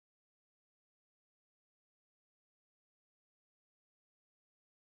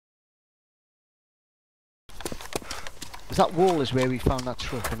that wall is where we found that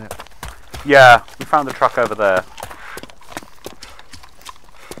truck, isn't it? Yeah, we found the truck over there.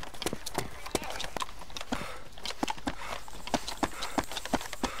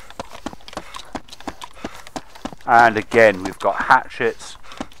 And again, we've got hatchets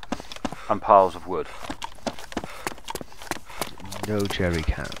and piles of wood. No jerry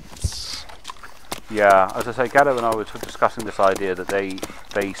cans. Yeah, as I say, Gatto and I were discussing this idea that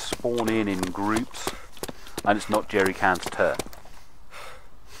they spawn in groups, and it's not jerry can's turn.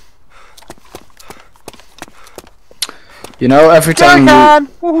 You know, every time Jerry can!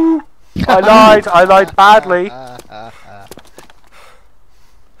 Woohoo! I lied badly.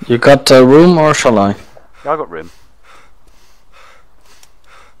 you got a room, or shall I? Yeah, I got room.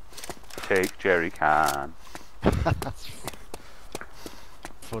 Take jerry can. That's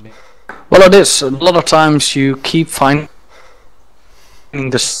funny. Well, it is. A lot of times you keep finding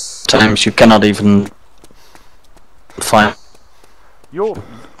this. Times you cannot even find. You're An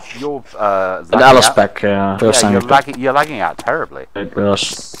lagging Alice out. back. First time You're lagging out terribly. it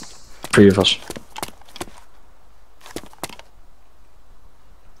was three of us.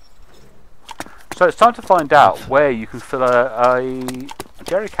 So it's time to find out where you can fill a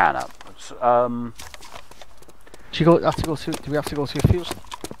jerry can up. Do we have to go to a fuel?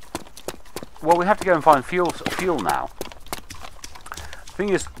 Well, we have to go and find fuel now. Thing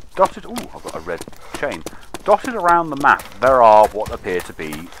is, dotted. Ooh, I've got a red chain. Dotted around the map, there are what appear to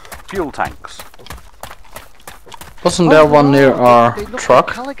be fuel tanks. Wasn't there one near our They look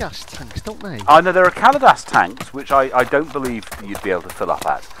truck? like Calagas tanks, don't they? I know there are Caladas tanks, which I don't believe you'd be able to fill up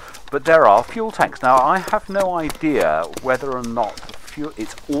at. But there are fuel tanks. Now, I have no idea whether or not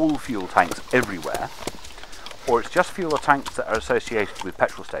it's all fuel tanks everywhere, or it's just fuel tanks that are associated with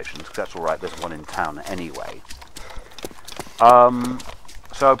petrol stations, because that's alright, there's one in town anyway.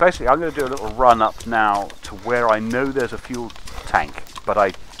 So basically I'm going to do a little run up now to where I know there's a fuel tank, but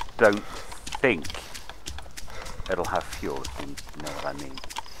I don't think it'll have fuel, if you know what I mean.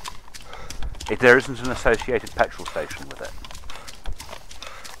 If there isn't an associated petrol station with it.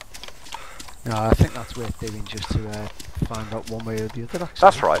 No, I think that's worth doing just to find out one way or the other. Actually.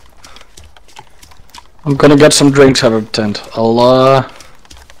 That's right. I'm gonna get some drinks out of the tent. I'll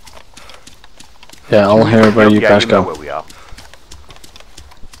hear where you guys you know go. where we are.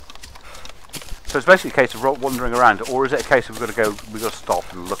 So it's basically a case of wandering around, or is it a case of we've got to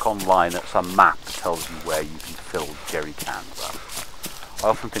stop and look online at some map that tells you where you can fill jerry cans up? I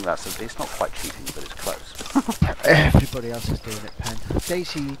often think it's not quite cheating, but it's close. Everybody else is doing it, Pen.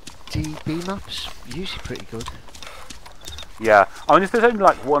 Daisy DB maps usually pretty good. Yeah, I mean, if there's only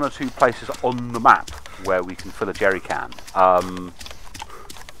like one or two places on the map where we can fill a jerry can,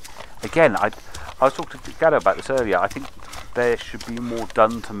 again, I was talking to Gatto about this earlier. I think there should be more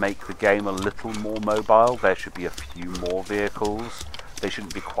done to make the game a little more mobile. There should be a few more vehicles. They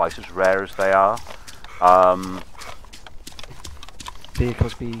shouldn't be quite as rare as they are.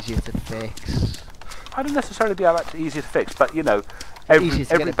 Vehicles be easier to fix. I don't necessarily be that easy to fix, but you know,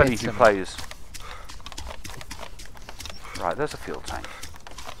 everybody who plays. Right, there's a fuel tank.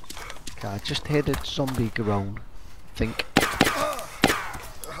 Okay, I just heard a zombie groan. Think.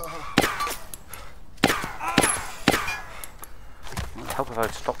 It would help if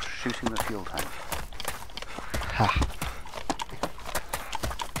I'd stopped shooting the fuel tank. Ha.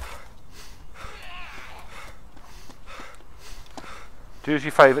 Do us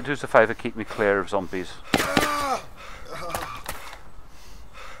a favour, keep me clear of zombies.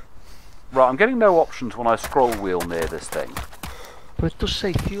 Right, I'm getting no options when I scroll wheel near this thing. But it does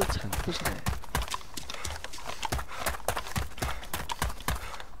say fuel tank, doesn't it?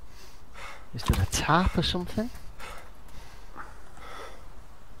 Is there a tap or something?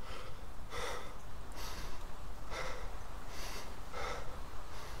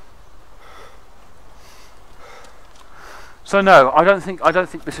 So no, I don't think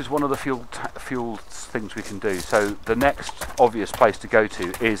this is one of the fuel things we can do. So the next obvious place to go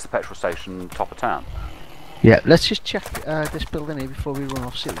to is the petrol station top of town. Yeah, let's just check this building here before we run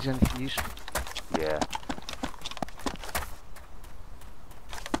off, see if there's anything useful. Yeah.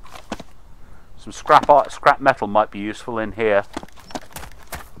 Some scrap metal might be useful in here.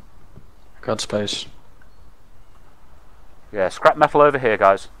 Got space. Yeah, scrap metal over here,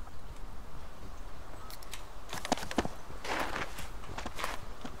 guys.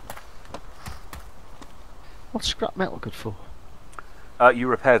 What's scrap metal good for? You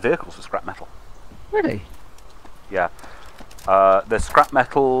repair vehicles with scrap metal. Really? Yeah. There's scrap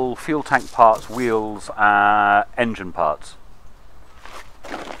metal, fuel tank parts, wheels, engine parts.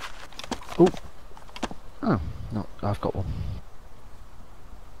 Oh. Oh, no, I've got one.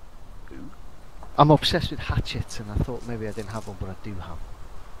 Ooh. I'm obsessed with hatchets, and I thought maybe I didn't have one, but I do have.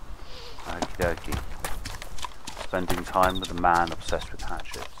 Okie dokie. Spending time with a man obsessed with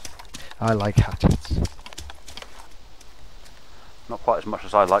hatchets. I like hatchets. Not quite as much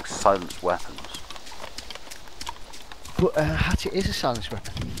as I like silenced weapons. But a hatchet is a silenced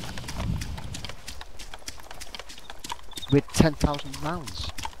weapon. With 10,000 rounds.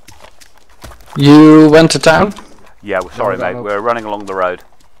 You went to town? Yeah, we're sorry, mate. We're running along the road.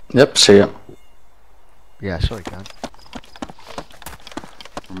 Yep, see ya. Yeah, sorry, Dan.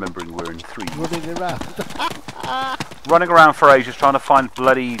 Remembering we're in 3. Running around. Running around for ages trying to find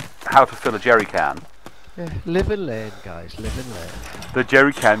bloody how to fill a jerry can. Yeah, live and learn, guys. Live and learn. The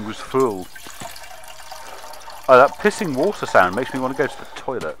jerry can was full. Oh, that pissing water sound makes me want to go to the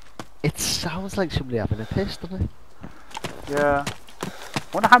toilet. It sounds like somebody having a piss, doesn't it? Yeah.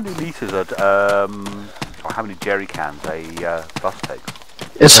 I wonder how many litres or how many jerry cans a bus takes.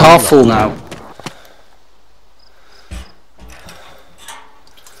 It's half full now.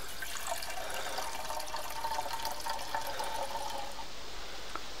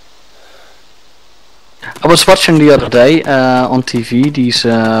 I was watching the other day on TV these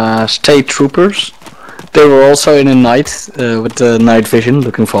state troopers. They were also in a night with the night vision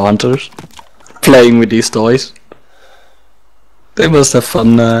looking for hunters, playing with these toys. They must have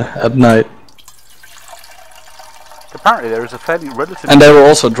fun at night. Apparently there is a fairly relatively... And they were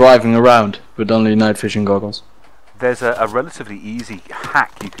also driving around with only night vision goggles. There's a relatively easy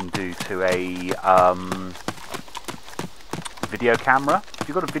hack you can do to a video camera. If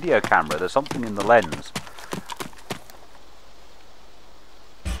you've got a video camera, there's something in the lens.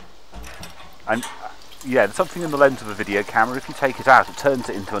 And yeah, there's something in the lens of a video camera. If you take it out, it turns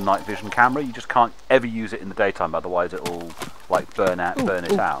it into a night vision camera. You just can't ever use it in the daytime, otherwise it'll like burn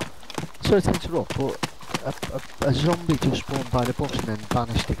it out. Sorry to interrupt, but a zombie just spawned by the bus and then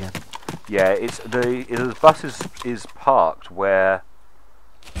vanished again. Yeah, it's the bus is parked where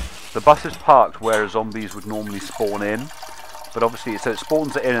zombies would normally spawn in, but obviously so it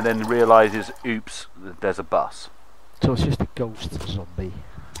spawns it in and then realises, oops, there's a bus. So it's just a ghost zombie.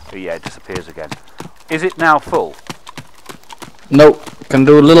 But yeah, it disappears again. Is it now full? No, can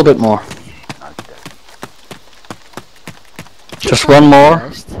do a little bit more. Okay. Just one more.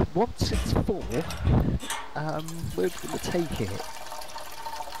 Honest, once it's full, we're going to take it.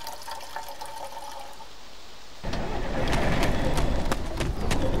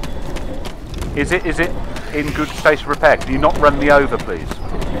 Is it in good state of repair? Can you not run me over, please?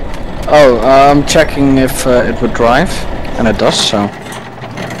 Oh, I'm checking if it would drive, and it does so.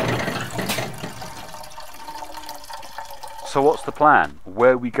 So what's the plan?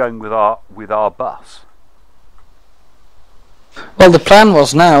 Where are we going with our bus? Well, the plan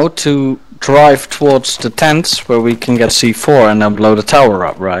was now to drive towards the tents where we can get C4 and then blow the tower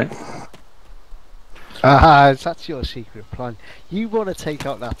up, right? That's your secret plan. You want to take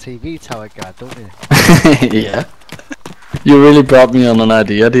out that TV tower guy, don't you? Yeah. You really brought me on an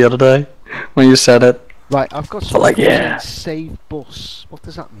idea the other day when you said it. Right, I've got some save bus. What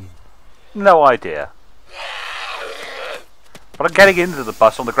does that mean? No idea. But I'm getting into the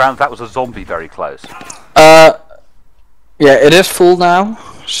bus on the grounds that was a zombie very close. Yeah, it is full now.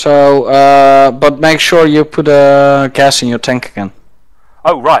 So, but make sure you put gas in your tank again.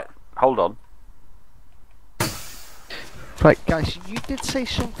 Oh right, hold on. Right, guys, you did say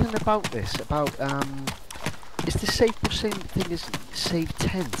something about this. About is the save bus same thing as save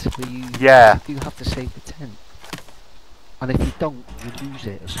tent? Where you you have to save the tent, and if you don't, you lose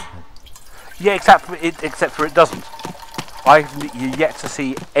it or something. Yeah, except for it doesn't. I've yet to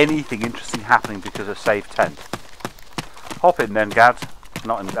see anything interesting happening because of save tent. Hop in then, Gad.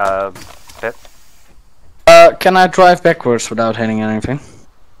 Not in Pip. Can I drive backwards without hitting anything?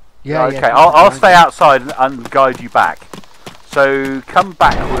 Yeah. Okay, I'll stay outside and guide you back. So come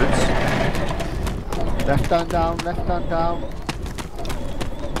backwards. Left hand down, left hand down.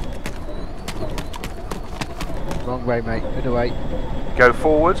 Wrong way, mate. Other way. Go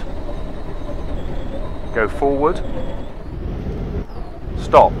forward. Go forward.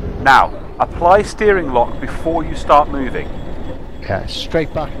 Stop. Now, apply steering lock before you start moving. Yeah,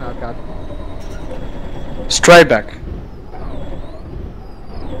 straight back now, Gad. Straight back.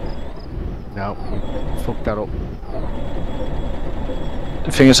 No, fuck that up.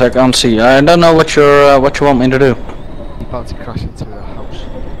 The thing is, I can't see. I don't know what you want me to do. You're about to crash into a house.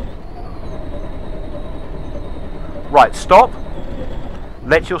 Right, stop.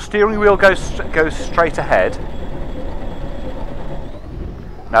 Let your steering wheel go straight ahead.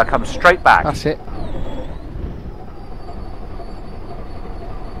 Now come straight back. That's it.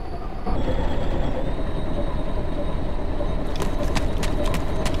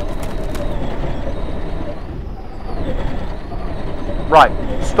 Right,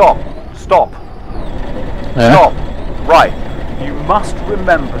 stop. Yeah. Stop. Right, you must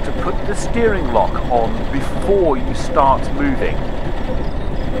remember to put the steering lock on before you start moving.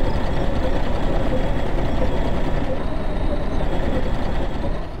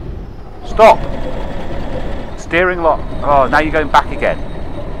 Stop. Steering lock. Oh, now you're going back again.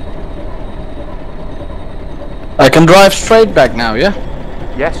 I can drive straight back now, yeah?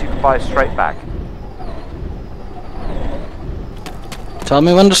 Yes, you can buy straight back. Tell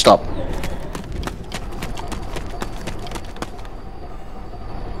me when to stop.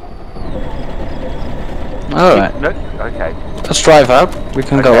 Alright. No, okay. Let's drive out. We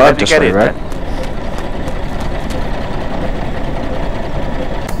can go out this way, right?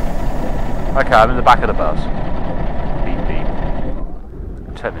 Okay, I'm in the back of the bus. Beep beep.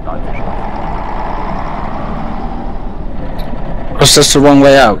 Turn the night vision off. Was this the wrong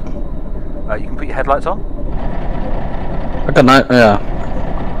way out? You can put your headlights on. I got night. Yeah.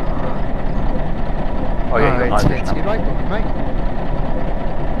 Oh yeah, you got night vision. You right, mate?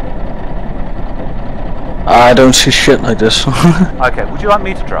 I don't see shit like this. Okay, would you like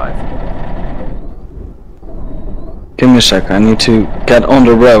me to drive? Give me a sec, I need to get on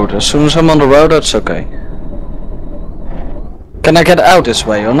the road. As soon as I'm on the road, that's okay. Can I get out this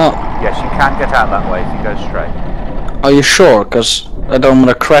way or not? Yes, you can get out that way if you go straight. Are you sure? Because I don't want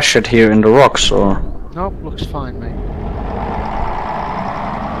to crash it here in the rocks or... Nope, looks fine, mate.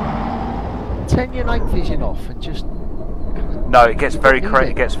 Turn your night vision off and just... No, it gets very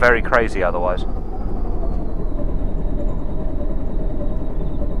crazy otherwise.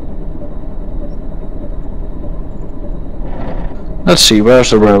 Let's see,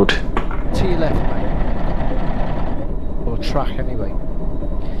 where's the road? To your left, mate. Or track, anyway.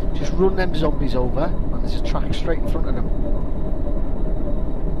 Just run them zombies over, and there's a track straight in front of them.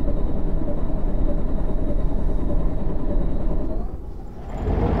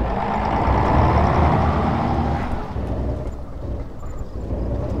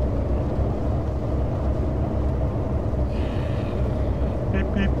 Beep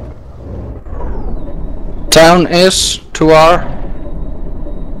beep. Town is to our...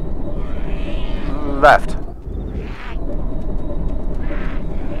 Left.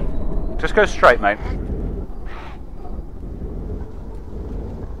 Just go straight, mate.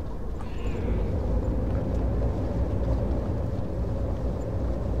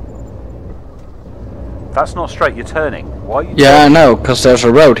 That's not straight, you're turning. Why are you Yeah, I turning? know, because there's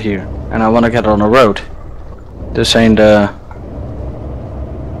a road here, and I want to get on a road. This ain't a...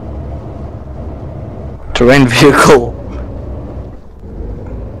 terrain vehicle.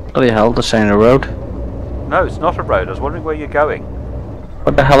 Bloody hell, this ain't a road. No, it's not a road. I was wondering where you're going.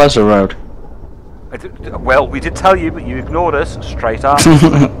 What the hell is a road? Well, we did tell you, but you ignored us straight up. You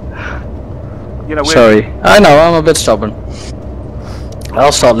know, we're... Sorry. I know, I'm a bit stubborn.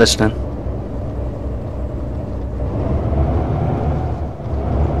 I'll start listening.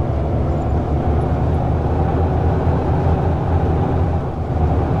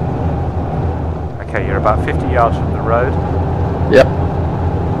 Okay, you're about 50 yards from the road. Yep.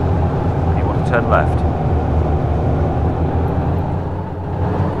 You want to turn left.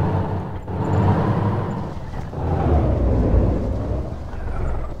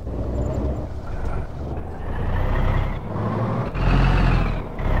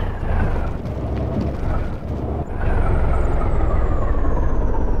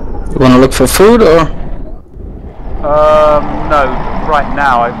 You wanna look for food or? No. Right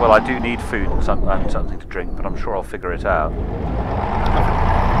now, I do need food and something to drink, but I'm sure I'll figure it out.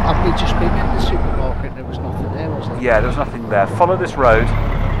 Have we just been in the supermarket and there was nothing there, was there? Yeah, there's nothing there. Follow this road.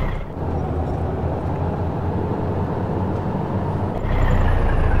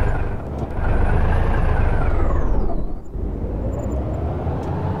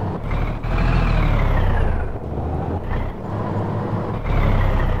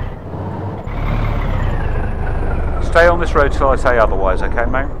 Stay on this road till I say otherwise, okay,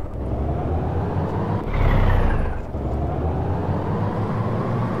 mate?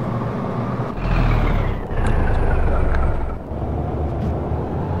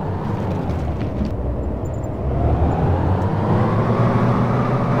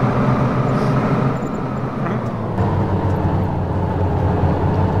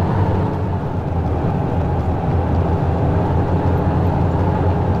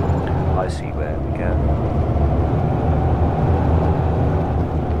 I see where we go.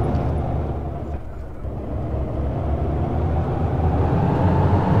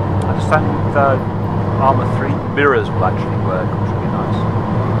 The Armour 3 mirrors will actually work, which will be nice.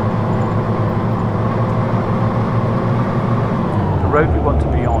 The road we want to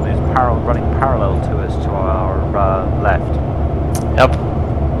be on is running parallel to us to our left. Yep.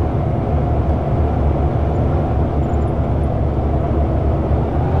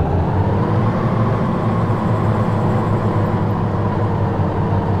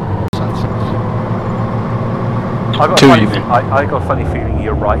 I got a funny feeling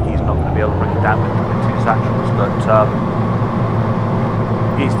you're right, he's not going to be able to bring it down with 2 satchels, but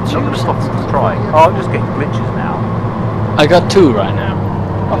he's not going to stop him from trying. Oh, I'm just getting glitches now. I got 2 right now.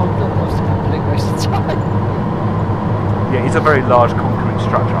 Oh, that was a complete waste of time. Yeah, it's a very large concrete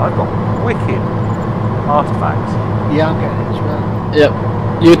structure. I've got wicked artifacts. Yeah, I'm getting it as well. Yep.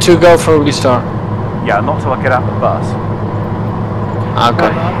 You two go for a restart. Yeah, not till I get out the bus. Okay.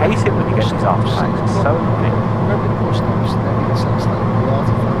 I hate it when you get these artifacts, it's so annoying. Remember the bus stops and everything sounds like the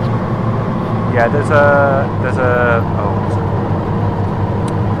artifacts. Yeah, there's a what's it called?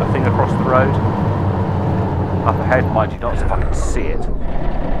 A thing across the road. Up ahead, mind you, not as if I can see it.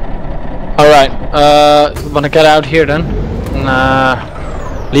 Alright, wanna get out here then?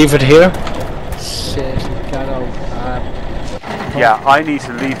 Leave it here? Seriously, get out. Yeah, I need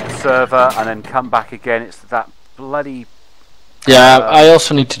to leave the server and then come back again. It's that bloody... Yeah, I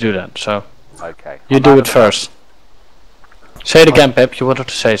also need to do that, so... Okay. You do it first. Say it again, Pep, you wanted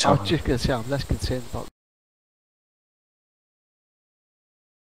to say something. I was just going to say, I'm less concerned about